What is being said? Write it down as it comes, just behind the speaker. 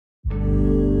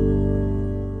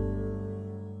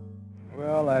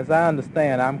as I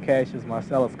understand, I'm Cassius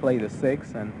Marcellus Clay VI,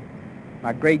 and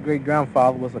my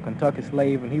great-great-grandfather was a Kentucky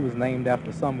slave, and he was named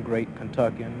after some great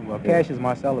Kentuckian. Well, Cassius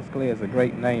Marcellus Clay is a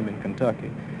great name in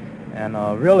Kentucky. And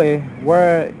really,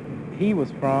 where he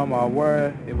was from or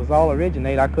where it was all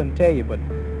originated, I couldn't tell you. But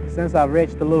since I've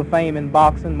reached a little fame in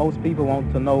boxing, most people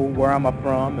want to know where am I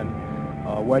from and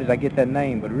where did I get that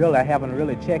name. But really, I haven't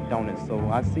really checked on it, so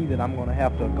I see that I'm going to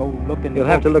have to go look into it. You'll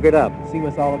have to look it up. See what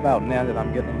it's all about now that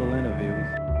I'm getting a little interviews.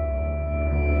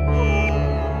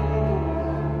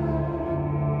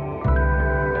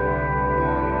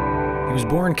 He was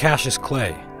born Cassius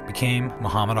Clay, became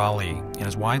Muhammad Ali, and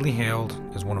is widely hailed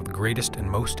as one of the greatest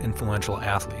and most influential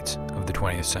athletes of the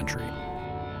 20th century.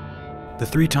 The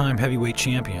three-time heavyweight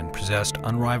champion possessed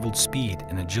unrivaled speed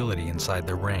and agility inside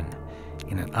the ring,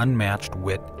 and an unmatched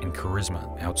wit and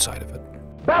charisma outside of it.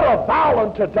 Better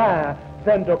violent to die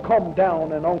than to come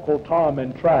down and Uncle Tom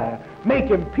and try,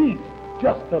 making peace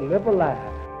just to live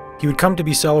alive. He would come to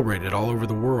be celebrated all over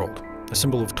the world, a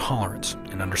symbol of tolerance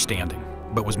and understanding,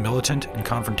 but was militant and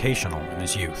confrontational in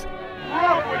his youth.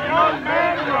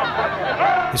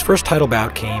 His first title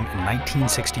bout came in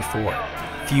 1964.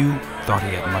 Few thought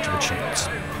he had much of a chance.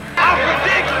 I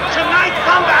predict tonight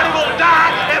somebody will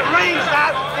die at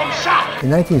ringside from shock. In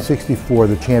 1964,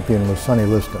 the champion was Sonny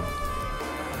Liston,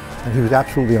 and he was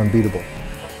absolutely unbeatable.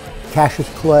 Cassius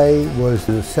Clay was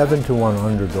the 7-1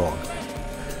 underdog.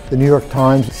 The New York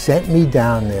Times sent me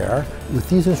down there with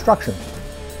these instructions.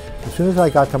 As soon as I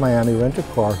got to Miami, rent a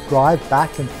car, drive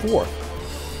back and forth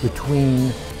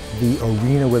between the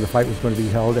arena where the fight was going to be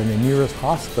held and the nearest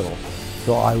hospital,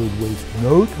 so I would waste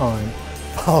no time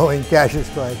following Cassius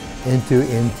Clay into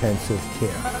intensive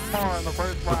care.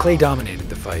 But Clay dominated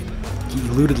the fight. He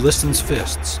eluded Liston's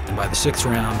fists, and by the 6th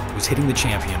round was hitting the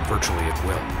champion virtually at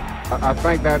will. I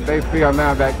think that they feel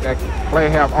now that Clay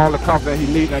have all the confidence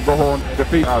he needs and go home and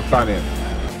defeat Sonny.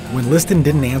 When Liston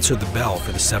didn't answer the bell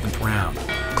for the 7th round,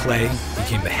 Clay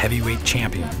became the heavyweight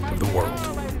champion of the world.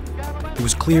 It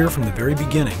was clear from the very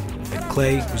beginning that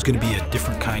Clay was going to be a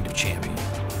different kind of champion.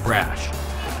 Brash,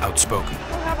 outspoken.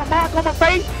 I have a mark on my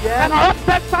face, and I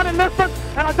upset Sonny Liston,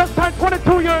 and I just turned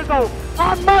 22 years old.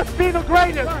 I must be the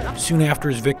greatest. Soon after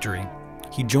his victory,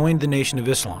 he joined the Nation of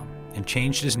Islam and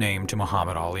changed his name to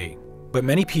Muhammad Ali. But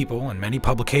many people and many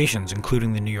publications,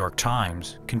 including the New York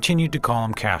Times, continued to call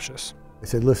him Cassius. I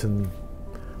said, listen,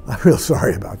 I'm real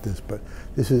sorry about this, but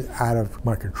this is out of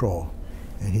my control.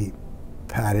 And he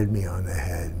patted me on the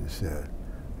head and said,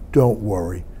 don't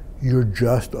worry, you're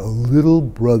just a little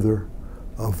brother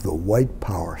of the white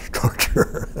power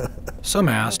structure. Some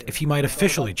asked if he might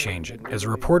officially change it, as a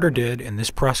reporter did in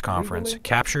this press conference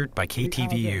captured by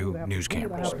KTVU news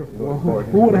cameras. Well,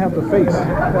 who would I have to face?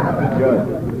 The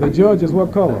judge. The judge is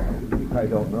what color? I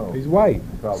don't know. He's white.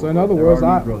 So in other words,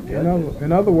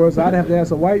 I'd have to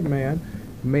ask a white man,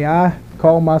 may I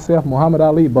call myself Muhammad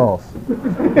Ali boss?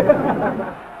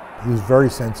 He was very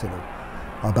sensitive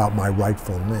about my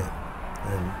rightful name.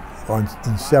 And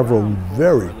in several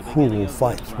very cruel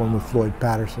fights, one with Floyd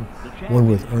Patterson, one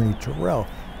with Ernie Terrell,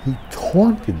 he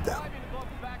taunted them.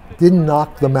 Didn't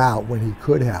knock them out when he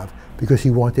could have, because he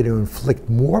wanted to inflict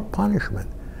more punishment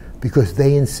because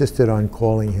they insisted on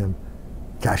calling him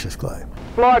Cassius Clay.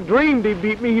 Floyd dreamed he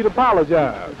beat me, he'd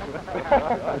apologize.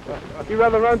 He'd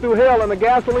rather run through hell in a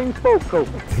gasoline spoke coat.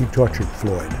 He tortured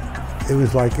Floyd. It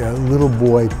was like a little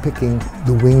boy picking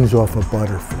the wings off a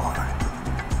butterfly.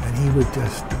 And he would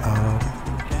just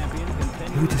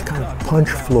kind of punch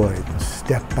Floyd and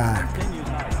step back.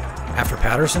 After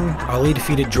Patterson, Ali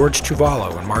defeated George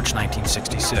Chuvalo in March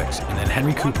 1966, and then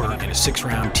Henry Cooper in a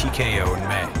 6-round TKO in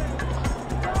May.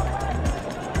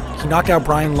 He knocked out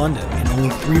Brian London in only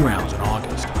 3 rounds in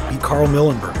August, beat Carl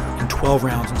Millenberger in 12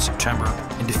 rounds in September,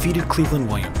 and defeated Cleveland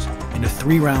Williams in a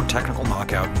 3-round technical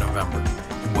knockout in November,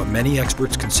 in what many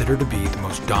experts consider to be the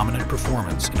most dominant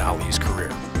performance in Ali's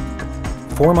career.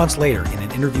 4 months later, in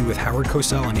an interview with Howard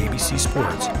Cosell on ABC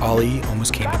Sports, Ali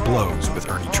almost came to blows with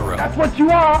Ernie Terrell. That's what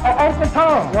you are, Uncle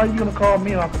Tom. Why are you going to call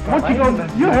me Uncle Tom? What you going to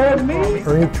do? You heard me.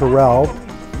 Ernie Terrell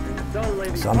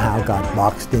somehow got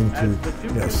boxed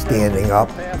into, standing up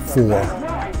for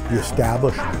the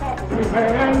establishment. And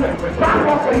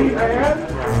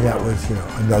that was,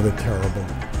 another terrible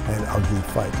and ugly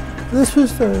fight. This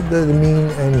was the mean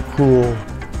and cruel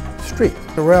streak.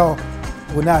 Terrell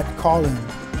would not call him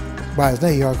by his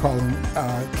name, he would call him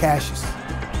Cassius.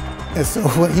 And so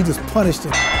when he just punished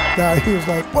him, he was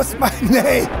like, what's my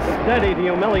name? Steady to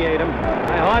humiliate him.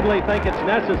 I hardly think it's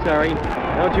necessary.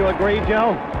 Don't you agree,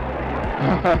 Joe?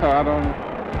 I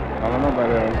don't know about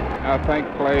that. I think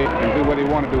Clay can do what he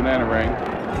wants to do in the ring.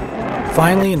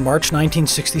 Finally, in March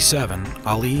 1967,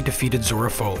 Ali defeated Zora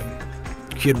Folley.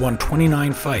 He had won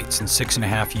 29 fights in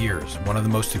 6.5 years, one of the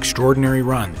most extraordinary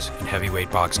runs in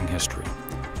heavyweight boxing history.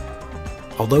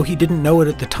 Although he didn't know it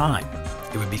at the time,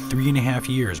 it would be 3.5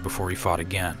 years before he fought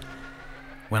again.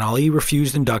 When Ali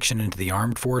refused induction into the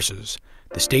armed forces,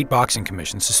 the State Boxing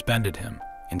Commission suspended him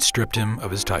and stripped him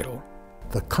of his title.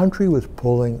 The country was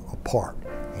pulling apart,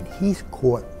 and he's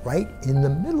caught right in the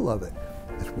middle of it.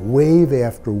 It's wave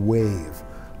after wave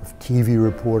of TV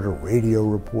reporter, radio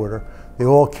reporter. They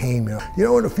all came, in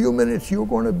a few minutes you're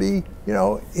going to be,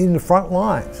 in the front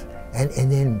lines.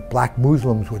 And then black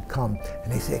Muslims would come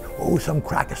and they say, oh, some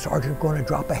cracker sergeant going to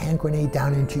drop a hand grenade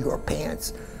down into your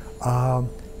pants.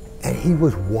 And he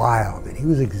was wild and he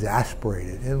was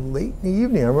exasperated. And late in the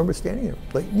evening, I remember standing there,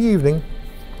 late in the evening,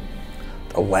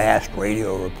 the last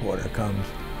radio reporter comes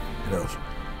and goes,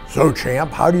 so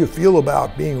champ, how do you feel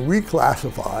about being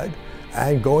reclassified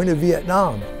and going to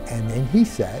Vietnam? And then he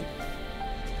said,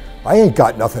 I ain't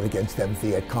got nothing against them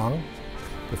Viet Cong.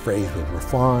 The phrase was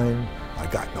refined. I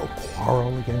got no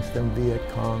quarrel against them Viet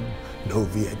Cong. No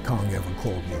Viet Cong ever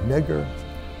called me nigger.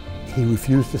 He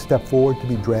refused to step forward to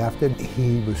be drafted.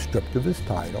 He was stripped of his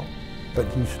title,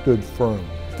 but he stood firm.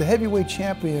 The heavyweight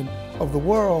champion of the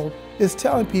world is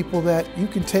telling people that you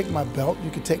can take my belt, you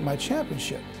can take my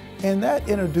championship. And that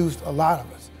introduced a lot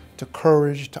of us to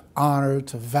courage, to honor,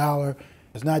 to valor.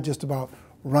 It's not just about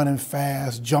running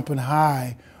fast, jumping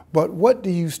high, but what do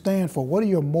you stand for? What are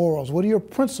your morals? What are your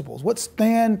principles? What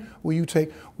stand will you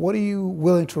take? What are you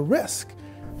willing to risk?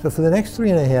 So for the next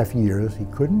 3.5 years, he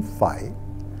couldn't fight,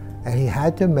 and he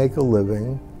had to make a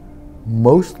living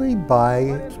mostly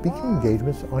by speaking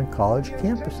engagements on college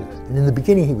campuses. And in the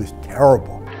beginning, he was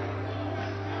terrible.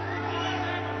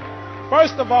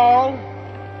 First of all,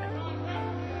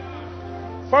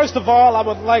 I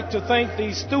would like to thank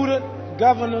the student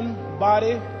governing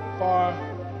body for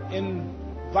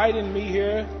inviting me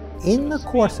here. In the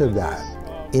course of that,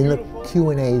 in the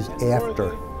Q&As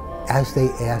after, as they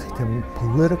asked him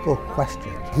political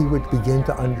questions, he would begin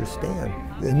to understand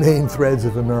the main threads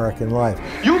of American life.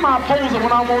 You my opposer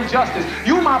when I want justice.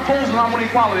 You my opposer when I want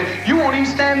equality. You won't even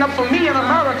stand up for me in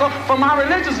America for my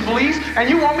religious beliefs, and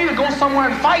you want me to go somewhere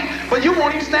and fight, but you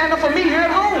won't even stand up for me here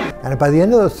at home. And by the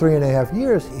end of those 3.5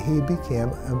 years, he became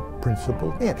a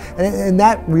principled man. And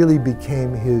that really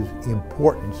became his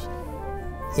importance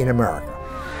in America.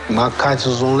 My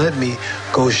conscience won't let me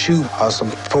go shoot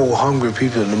some poor, hungry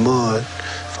people in the mud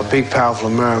for big, powerful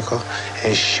America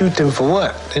and shoot them for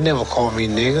what? They never called me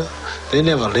nigger. They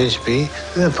never lynched me.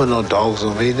 They never put no dogs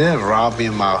on me. They never robbed me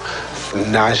of my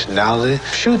nationality.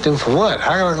 Shoot them for what?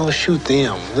 How can I go shoot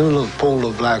them? Them little poor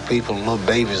little black people, little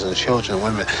babies and children and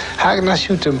women. How can I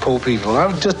shoot them poor people?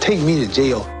 Just take me to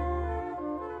jail.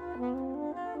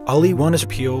 Ali won his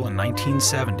appeal in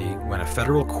 1970 when a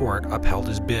federal court upheld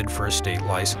his bid for a state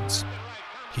license.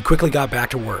 He quickly got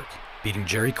back to work, beating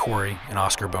Jerry Corey and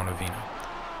Oscar Bonavino.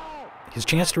 His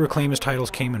chance to reclaim his titles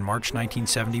came in March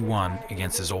 1971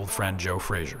 against his old friend Joe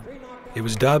Frazier. It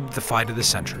was dubbed the fight of the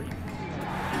century.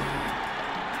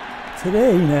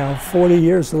 Today, now, 40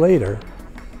 years later,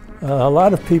 a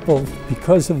lot of people,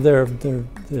 because of their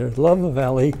love of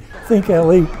Ali, think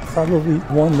Ali probably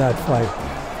won that fight.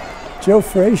 Joe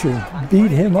Frazier beat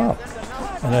him up.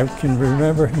 And I can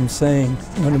remember him saying,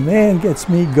 when a man gets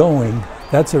me going,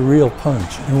 that's a real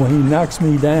punch. And when he knocks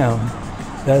me down,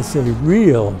 that's a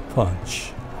real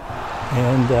punch.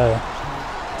 And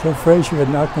Joe Frazier had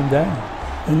knocked him down.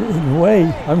 And in a way,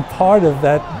 I'm part of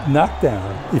that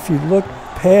knockdown. If you look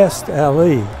past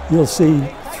Ali, you'll see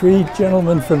 3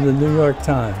 gentlemen from the New York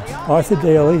Times, Arthur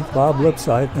Daly, Bob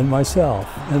Lipsyte, and myself.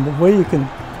 And the way you can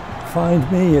find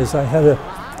me is I had a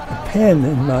pen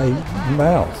in my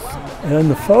mouth. And in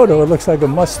the photo, it looks like a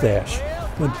mustache.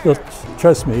 But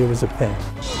trust me, it was a pen.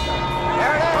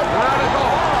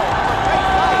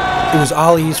 It was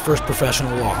Ali's first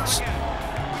professional loss.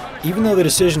 Even though the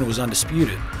decision was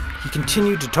undisputed, he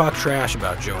continued to talk trash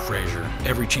about Joe Frazier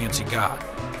every chance he got,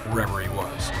 wherever he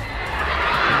was.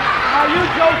 Are you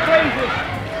Joe Frazier?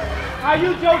 Are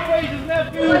you Joe Frazier's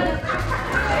nephew?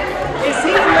 Is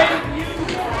he related to you?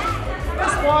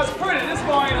 This boy's pretty, this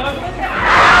boy ain't ugly.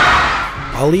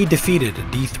 Ali defeated a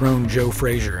dethroned Joe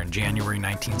Frazier in January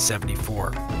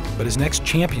 1974, but his next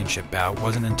championship bout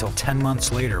wasn't until 10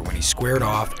 months later when he squared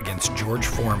off against George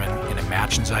Foreman in a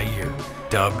match in Zaire,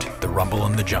 dubbed the Rumble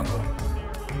in the Jungle.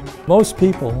 Most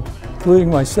people, including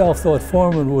myself, thought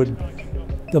Foreman would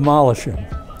demolish him.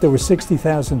 There were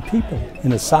 60,000 people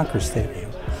in a soccer stadium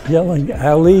yelling,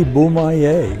 Ali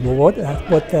Boumaier. Well,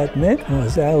 what that meant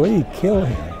was Ali, kill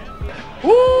him.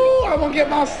 Ooh, I'm going to get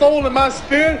my soul and my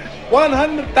spirit.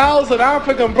 100,000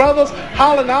 African brothers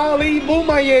hollering Ali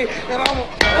Boumaier.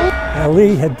 And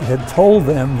Ali had told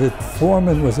them that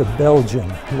Foreman was a Belgian.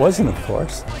 He wasn't, of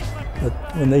course. But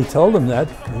when they told him that,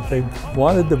 they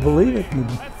wanted to believe it, and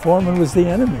Foreman was the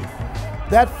enemy.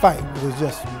 That fight was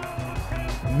just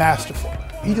masterful.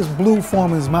 He just blew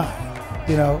Foreman's mind.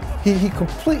 You know, he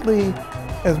completely,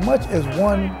 as much as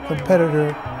one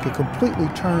competitor could completely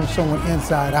turn someone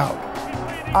inside out,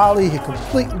 Ali had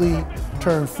completely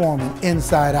turned Foreman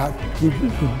inside out. He'd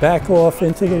back off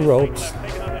into the ropes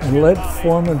and let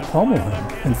Foreman pummel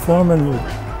him. And Foreman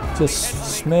would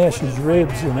just smash his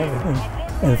ribs and everything.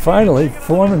 And finally,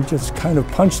 Foreman just kind of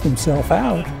punched himself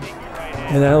out.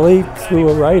 And Ali threw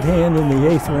a right hand in the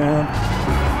 8th round.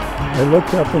 I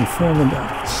looked up and Foreman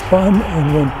spun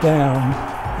and went down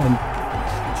and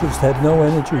just had no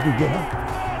energy to get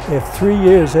up. 3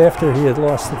 years after he had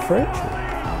lost to Frazier.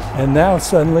 And now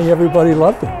suddenly everybody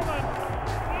loved him.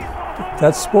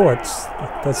 That's sports.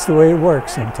 That's the way it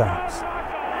works sometimes.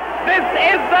 This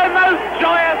is the most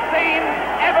joyous scene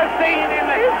ever seen in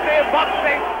the history of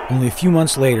boxing. Only a few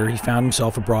months later, he found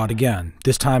himself abroad again,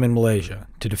 this time in Malaysia,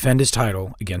 to defend his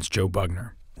title against Joe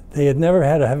Bugner. They had never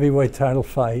had a heavyweight title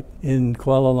fight in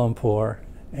Kuala Lumpur,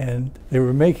 and they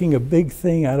were making a big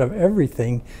thing out of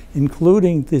everything,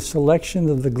 including the selection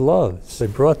of the gloves. They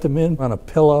brought them in on a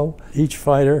pillow. Each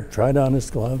fighter tried on his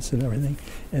gloves and everything.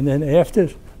 And then after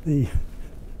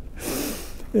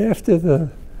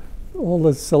all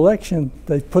the selection,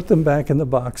 they put them back in the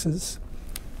boxes,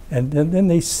 and then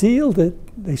they sealed it.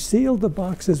 They sealed the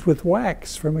boxes with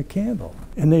wax from a candle,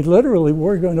 and they literally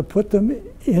were going to put them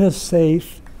in a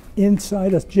safe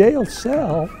inside a jail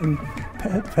cell and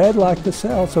padlock the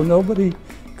cell so nobody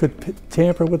could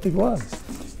tamper with the gloves.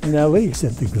 And Ali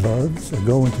said, "The gloves are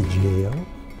going to jail.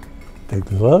 The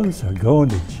gloves are going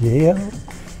to jail.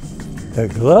 The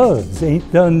gloves ain't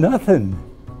done nothing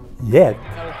yet."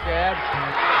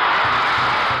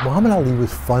 Muhammad Ali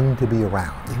was fun to be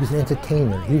around. He was an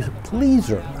entertainer. He was a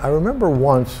pleaser. I remember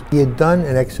once he had done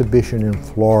an exhibition in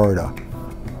Florida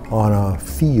on a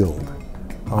field,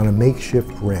 on a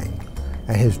makeshift ring,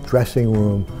 and his dressing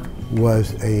room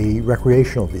was a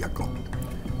recreational vehicle.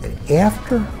 And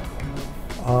after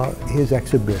his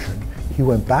exhibition, he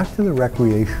went back to the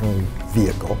recreational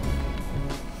vehicle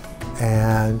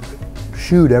and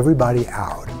shooed everybody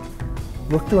out,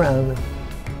 looked around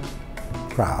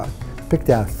the crowd, picked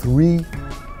out 3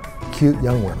 cute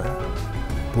young women,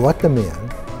 brought them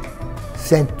in,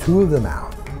 sent 2 of them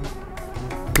out,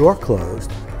 door closed,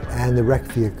 and the rec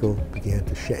vehicle began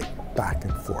to shake back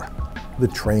and forth. The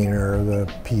trainer, the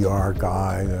PR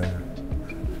guy,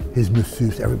 his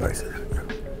masseuse, everybody said,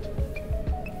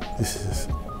 "This is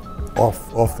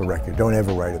off the record, don't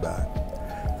ever write about it,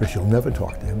 because you'll never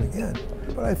talk to him again."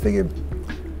 But I figured,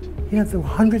 there were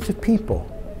hundreds of people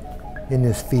in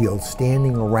this field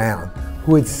standing around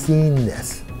who had seen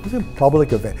this. It was a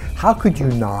public event. How could you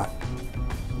not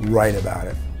write about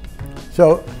it?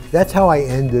 So that's how I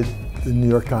ended the New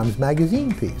York Times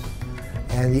Magazine piece.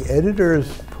 And the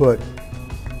editors put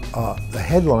the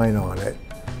headline on it,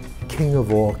 "King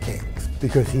of All Kings,"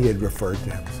 because he had referred to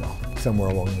himself somewhere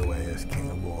along the way as King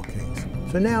of All Kings.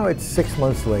 So now it's 6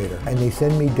 months later, and they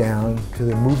send me down to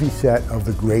the movie set of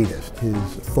The Greatest, his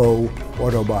faux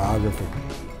autobiography.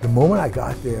 The moment I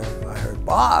got there, I heard,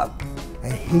 "Bob!"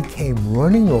 And he came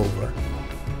running over,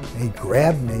 and he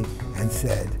grabbed me and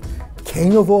said,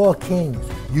 "King of all kings,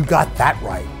 you got that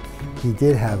right." He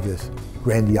did have this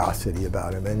grandiosity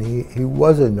about him, and he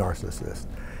was a narcissist.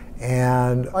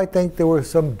 And I think there were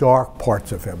some dark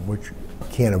parts of him, which you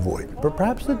can't avoid. But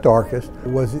perhaps the darkest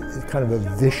was kind of a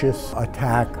vicious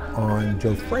attack on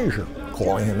Joe Frazier,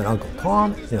 calling him an Uncle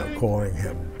Tom, calling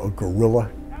him a gorilla.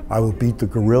 I will beat the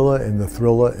gorilla in the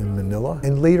Thriller in Manila.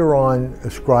 And later on,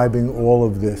 ascribing all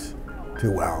of this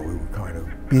to, wow, we were kind of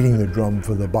beating the drum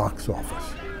for the box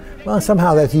office. Well,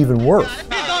 somehow that's even worse.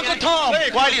 It's Uncle Tom.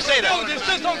 Why do you say that? Don't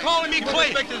insist on calling me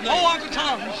Clay. Oh, Uncle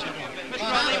Tom.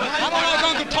 I don't like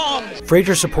Uncle Tom.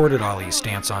 Frazier supported Ali's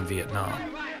stance on Vietnam,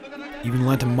 even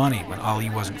lent him money when Ali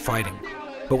wasn't fighting.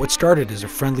 But what started as a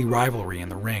friendly rivalry in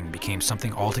the ring became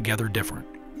something altogether different.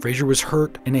 Frazier was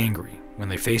hurt and angry when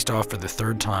they faced off for the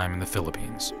 3rd time in the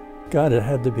Philippines. God, it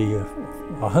had to be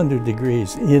 100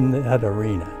 degrees in that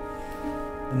arena.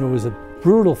 And it was a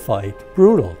brutal fight,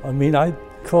 brutal. I mean, I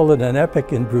call it an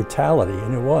epic in brutality,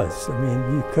 and it was. I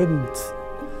mean, you couldn't,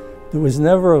 there was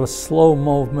never a slow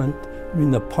movement. I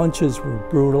mean, the punches were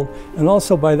brutal. And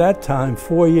also by that time,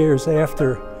 4 years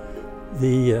after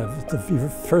the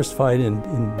first fight in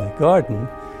the Garden,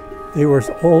 They were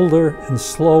older and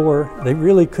slower. They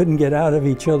really couldn't get out of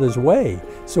each other's way,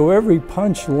 so every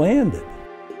punch landed.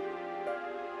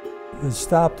 He was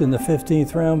stopped in the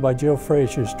 15th round by Joe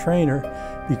Frazier's trainer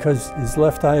because his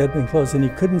left eye had been closed and he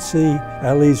couldn't see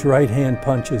Ali's right-hand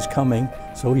punches coming,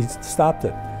 so he stopped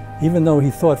it. Even though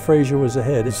he thought Frazier was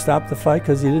ahead, he stopped the fight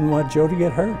because he didn't want Joe to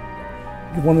get hurt.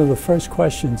 One of the first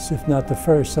questions, if not the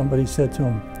first, somebody said to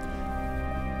him,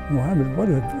 "Muhammad, what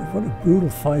a brutal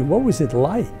fight. What was it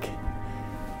like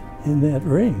in that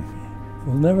ring?"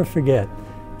 We'll never forget.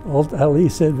 All Ali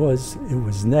said was, "It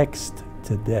was next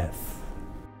to death."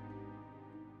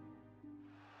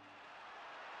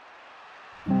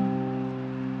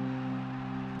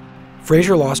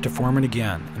 Frazier lost to Foreman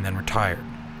again and then retired.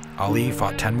 Ali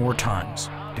fought 10 more times,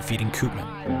 defeating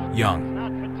Koopman,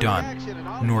 Young, Dunn,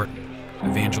 Norton,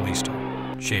 Evangelista,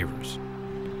 Shavers.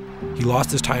 He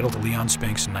lost his title to Leon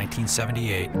Spinks in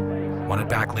 1978, won it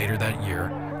back later that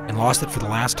year, and lost it for the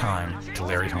last time to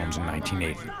Larry Holmes in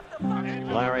 1980.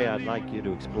 Larry, I'd like you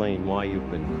to explain why you've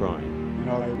been crying. You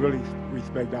know, I really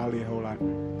respect Ali a whole lot.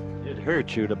 It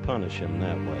hurt you to punish him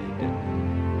that way, didn't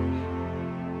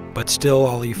it? But still,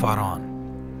 Ali fought on.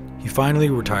 He finally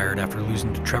retired after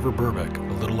losing to Trevor Berbick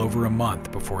a little over a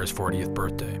month before his 40th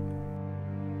birthday.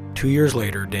 2 years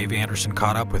later, Dave Anderson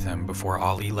caught up with him before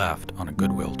Ali left on a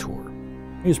goodwill tour.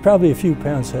 He was probably a few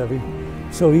pounds heavy,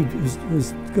 so he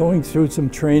was going through some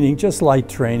training, just light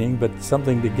training, but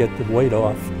something to get the weight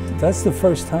off. That's the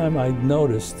first time I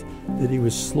noticed that he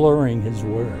was slurring his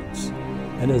words.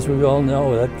 And as we all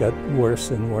know, that got worse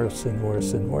and worse and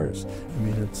worse and worse. I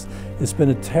mean, it's been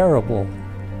a terrible,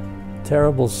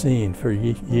 terrible scene for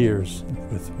years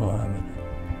with Muhammad.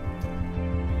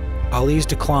 Ali's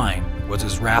decline was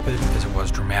as rapid as it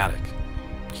was dramatic.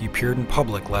 He appeared in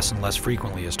public less and less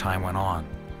frequently as time went on.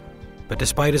 But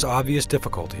despite his obvious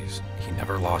difficulties, he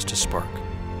never lost his spark.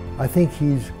 I think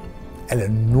he's an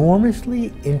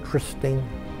enormously interesting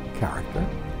character.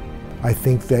 I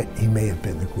think that he may have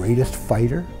been the greatest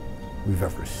fighter we've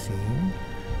ever seen.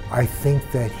 I think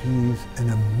that he's an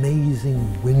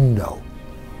amazing window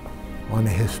on a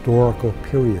historical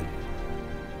period.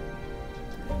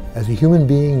 As a human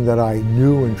being that I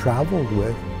knew and traveled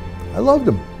with, I loved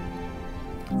him.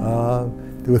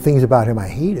 There were things about him I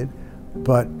hated,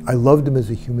 but I loved him as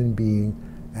a human being,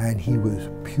 and he was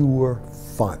pure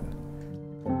fun.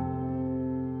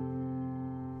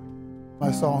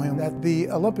 I saw him at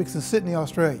the Olympics in Sydney,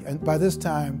 Australia, and by this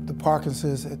time the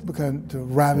Parkinson's had begun to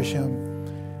ravish him.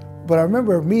 But I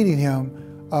remember meeting him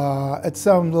at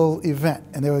some little event,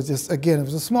 and there was just, again, it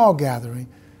was a small gathering,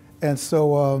 and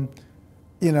so,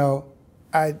 you know,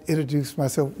 I reintroduced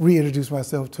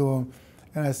myself to him,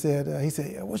 and I said, he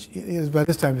said, yeah, by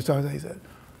this time he said,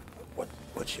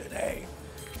 what's your name?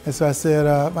 And so I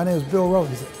said, my name is Bill Rose.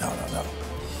 He said, no.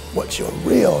 What's your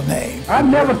real name? I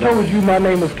never told you my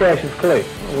name is Cassius Clay.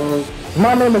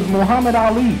 My name is Muhammad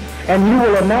Ali, and you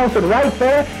will announce it right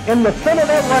there in the center of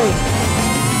that ring.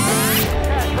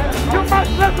 You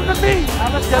must listen to me.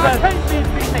 I can't be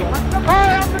beaten.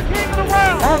 I am the king of the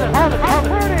world.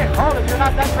 Hold it. You're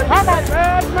not that crazy. I'm a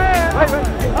bad man.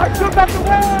 I shook up the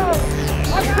world.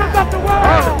 I shook up